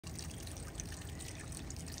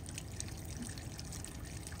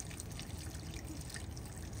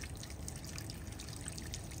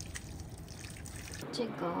ちが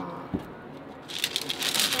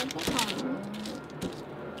朝ごはんの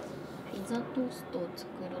ピザトーストを作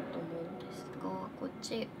ろうと思うんですが、こっ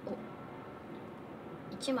ちを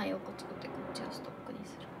1枚多く作ってこっちをストックに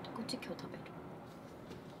する。こっち今日食べる。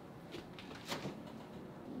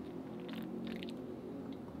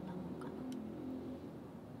こんなもんかな。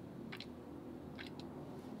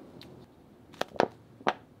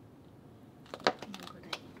このぐら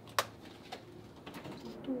い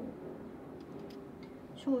と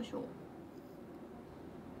少々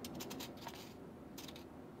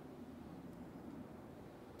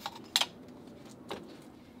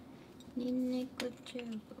ニンニクチュー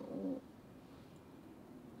ブを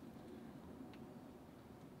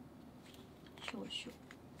少々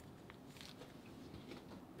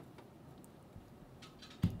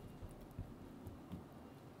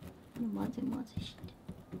混ぜ混ぜして、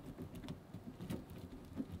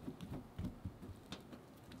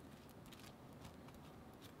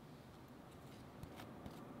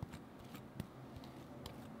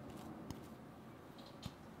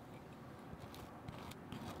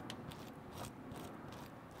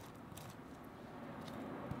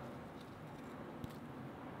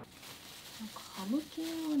なんかハム系は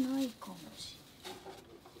ないかもし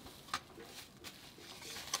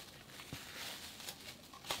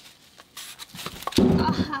れない。あ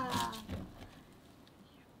はー、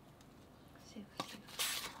セーフセーフ。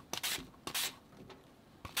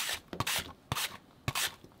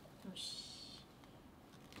よし。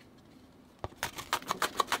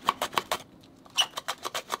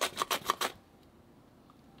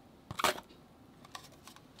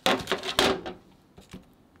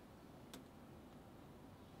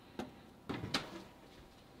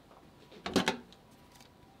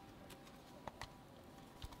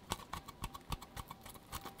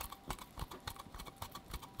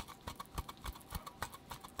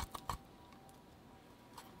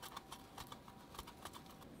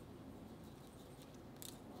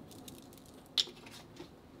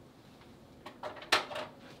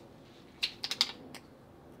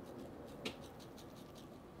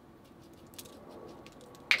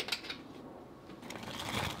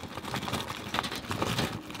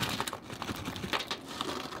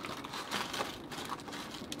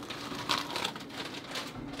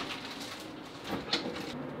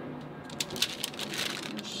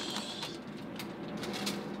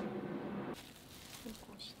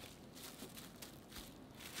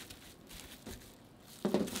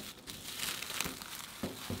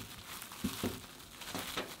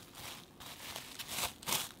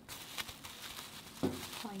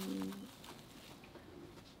はい。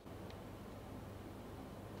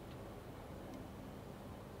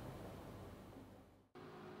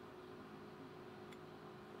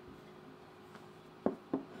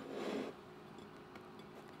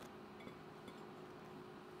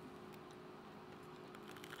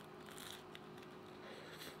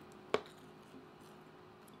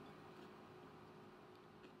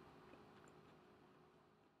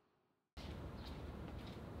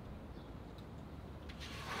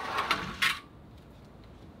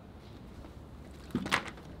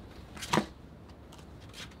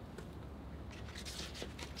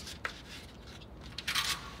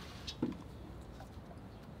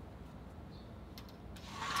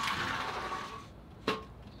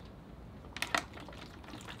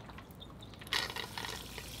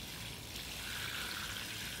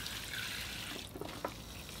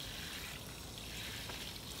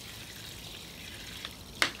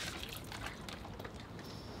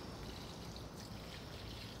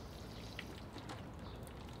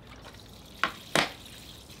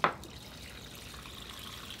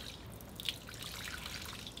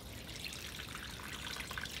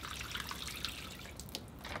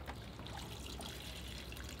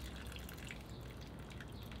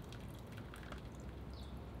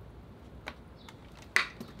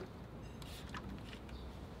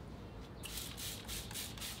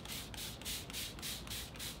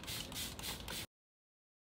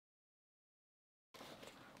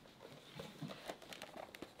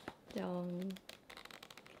じゃん、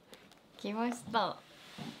来ました。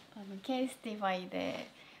CASETiFYで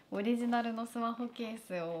オリジナルのスマホケー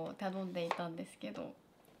スを頼んでいたんですけど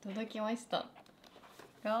届きました。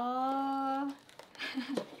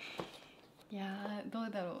いやー、どう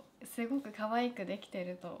だろう、すごく可愛くできて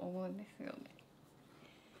ると思うんですよね。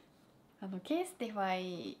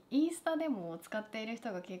CASETiFYインスタでも使っている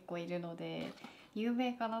人が結構いるので有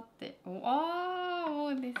名かなって思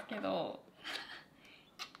うんですけど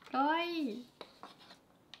可愛い。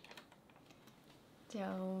じゃ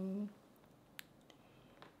ん、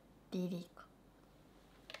リリカ。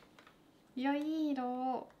いや、いい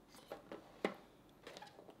色。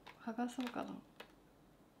剥がそうか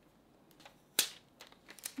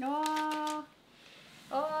な。わ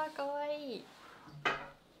あ、かわいい。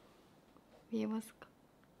見えますか？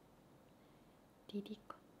リリ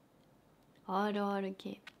カ RRK っ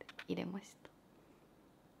て入れました。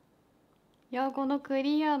いや、このク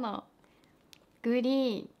リアなグ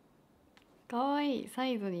リーンかわいい。サ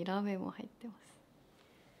イドにラメも入ってます。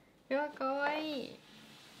いや、かわいい。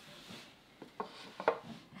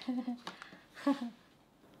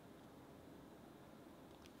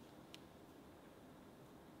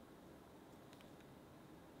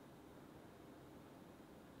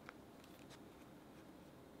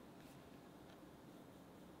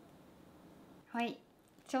はい、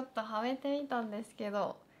ちょっとはめてみたんですけ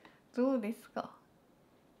ど、どうですか？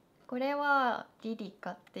これはリリ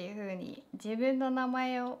カっていう風に自分の名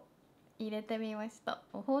前を入れてみました。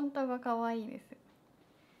フォントが可愛いです。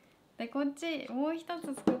で、こっちもう一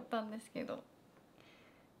つ作ったんですけど、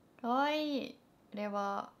可愛い。これ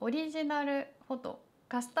はオリジナルフォト、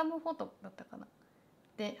カスタムフォトだったかな。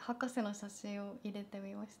で、博士の写真を入れて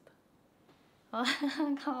みました。あ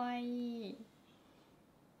ー、可愛い。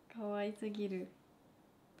可愛すぎる。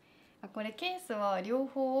これケースは両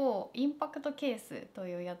方をインパクトケースと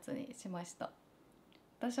いうやつにしました。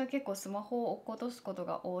私は結構スマホを落っことすこと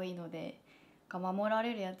が多いので、守ら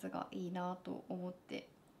れるやつがいいなと思って、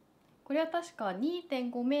これは確か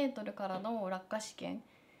 2.5 メートルからの落下試験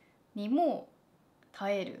にも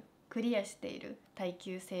耐える、クリアしている耐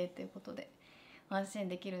久性ということで安心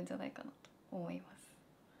できるんじゃないかなと思います。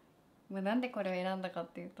なんでこれを選んだかっ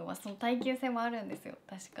ていうと、その耐久性もあるんですよ。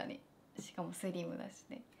確かに。しかもスリムだし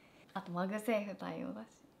ね。あとマグセーフ対応だしっ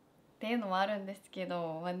ていうのもあるんですけ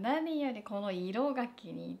ど、何よりこの色が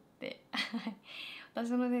気に入って私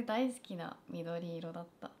のね大好きな緑色だっ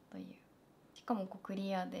たという。しかもク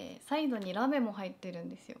リアでサイドにラメも入ってるん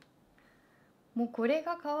ですよ。もうこれ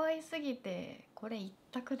が可愛すぎて、これ一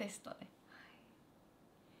択でしたね。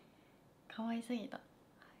可愛すぎた。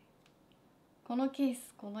このケー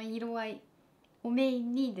ス、この色合いをメイ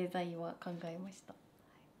ンにデザインは考えました。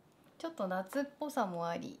ちょっと夏っぽさも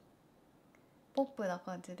あり、ポップな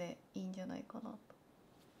感じでいいんじゃないかなと。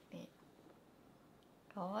ね、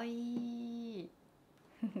かわいい。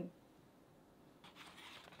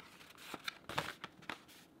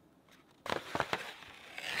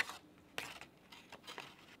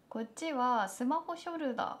こっちはスマホショ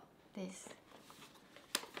ルダーです。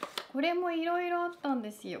これもいろいろあったん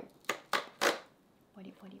ですよ。パ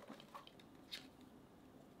リパリパリパリ。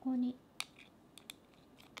ここに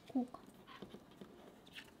こうか、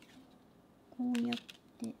こうやっ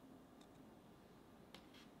て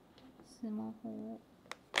スマホを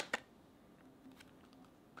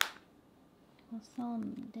挟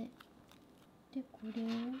んで、でこれを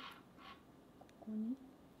ここに、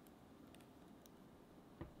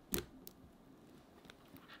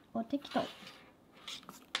できた。う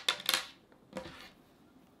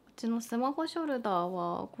ちのスマホショルダー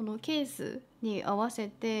はこのケースに合わせ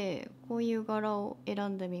てこういう柄を選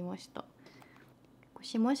んでみました。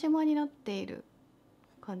しましまになっている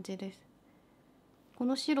感じです。こ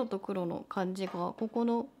の白と黒の感じがここ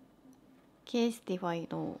の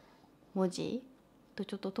CASETiFYの文字と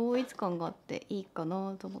ちょっと統一感があっていいか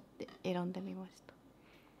なと思って選んでみました。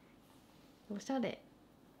おしゃれ。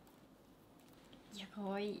いや、か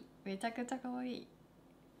わいい。めちゃくちゃかわいい。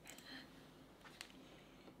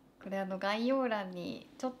これ概要欄に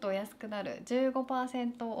ちょっとお安くなる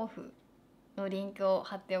 15% オフのリンクを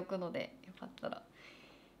貼っておくので、よかったら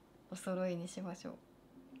お揃いにしましょう。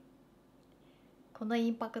このイ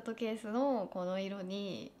ンパクトケースのこの色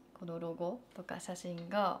にこのロゴとか写真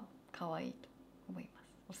が可愛いと思います。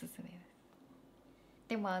おすすめです。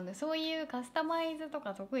でもそういうカスタマイズと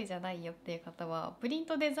か得意じゃないよっていう方はプリン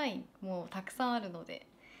トデザインもたくさんあるので、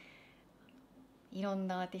いろん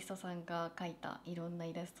なアーティストさんが描いたいろんな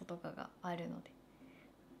イラストとかがあるので、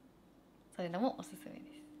そういうのもおすすめで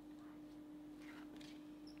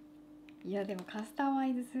す。いや、でもカスタマ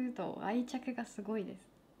イズすると愛着がすごいです。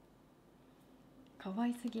可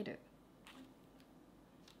愛すぎる。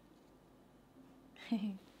ち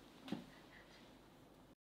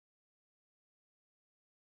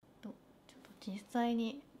ょっと実際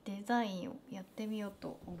にデザインをやってみよう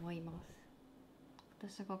と思います。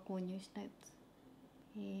私が購入したやつ。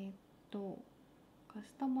カ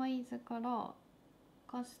スタマイズから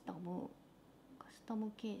カスタム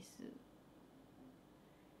ケース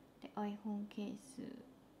で iPhone ケース、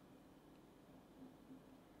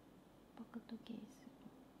パクトケース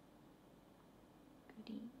グ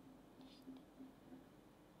リーンにして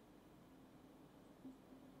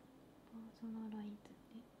パーソナライズで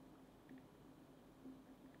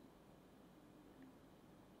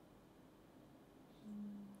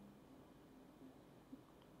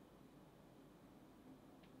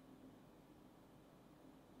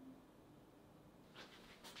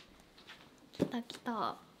た来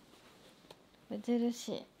た。無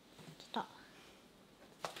印来た。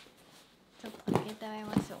ちょっと開けてみ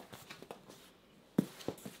ましょう。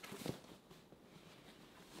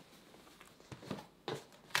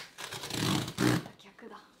逆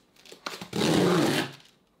だ。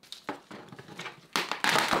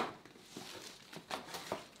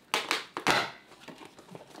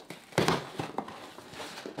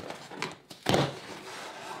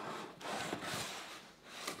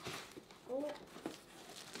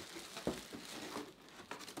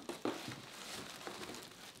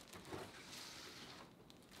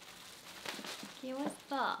来まし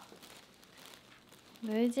た。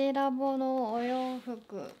ムジラボのお洋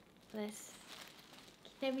服です。着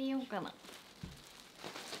てみようかな。は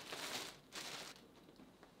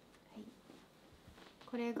い、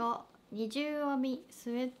これが二重編みス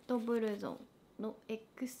ウェットブルゾンの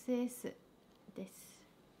XS です。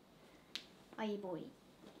アイボリ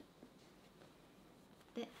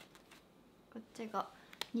ーで、こっちが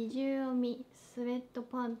二重編みスウェット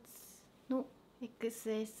パンツの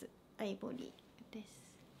XS アイボリーです。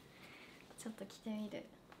ちょっと着てみる。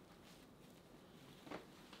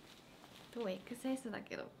どう XS だ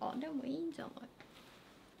けど、あ、でもいいんじゃな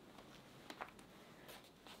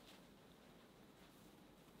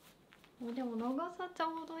い？でも長さち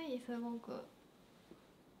ょうどいい。すごく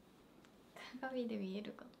鏡で見え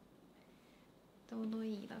るかな。ちょうど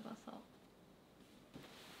いい長さ。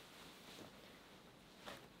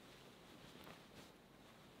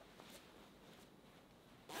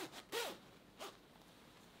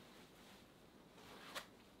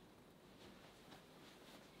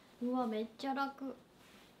うわ、めっちゃ楽。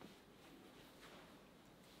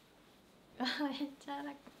あ、めっちゃ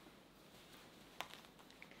楽。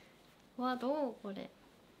わ、どうこれ。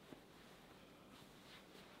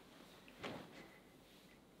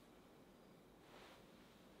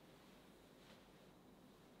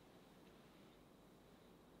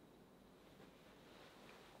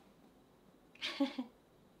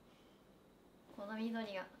この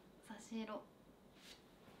緑が差し色。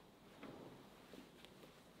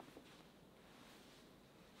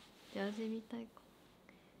ジャージみたいか。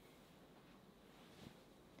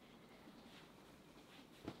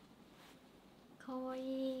かわ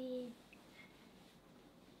いい。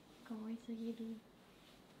かわいすぎる。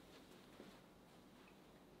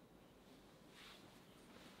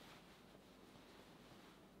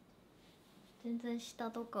全然下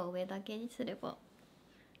とか上だけにすれば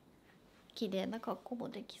綺麗な格好も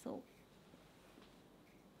できそう。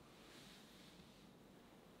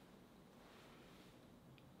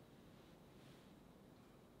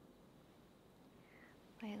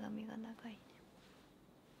前髪が長いね。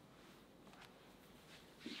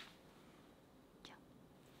じゃ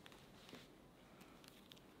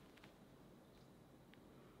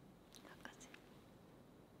博士。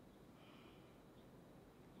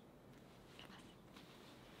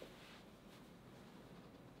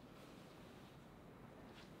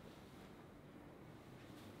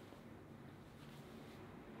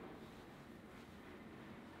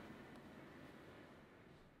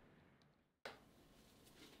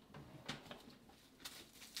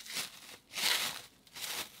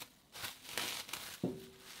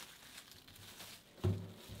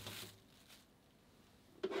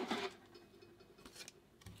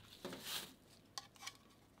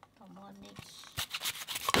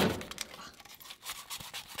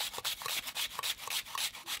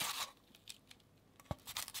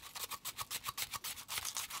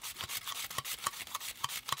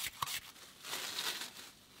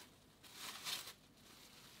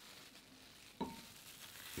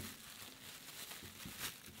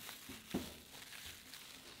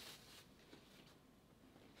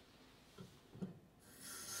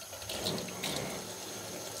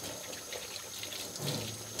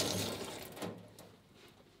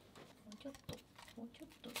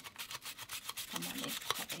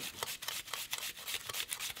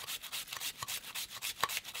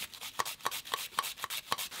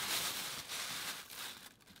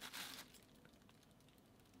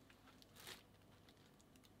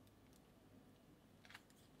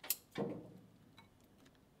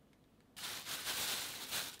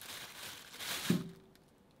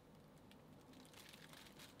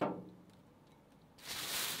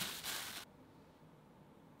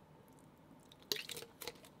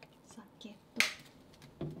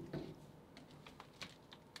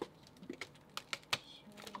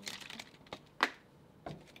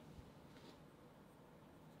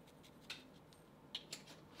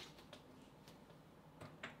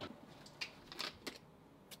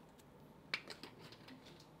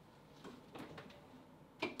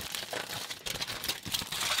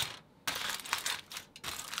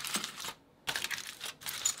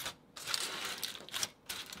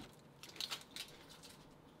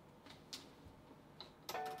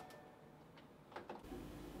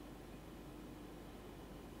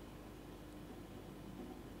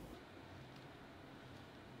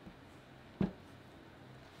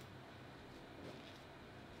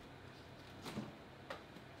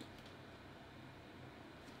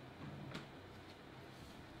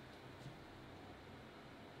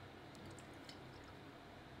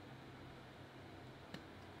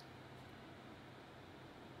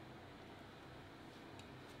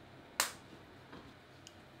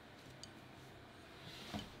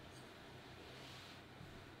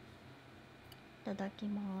ただき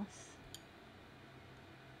ます。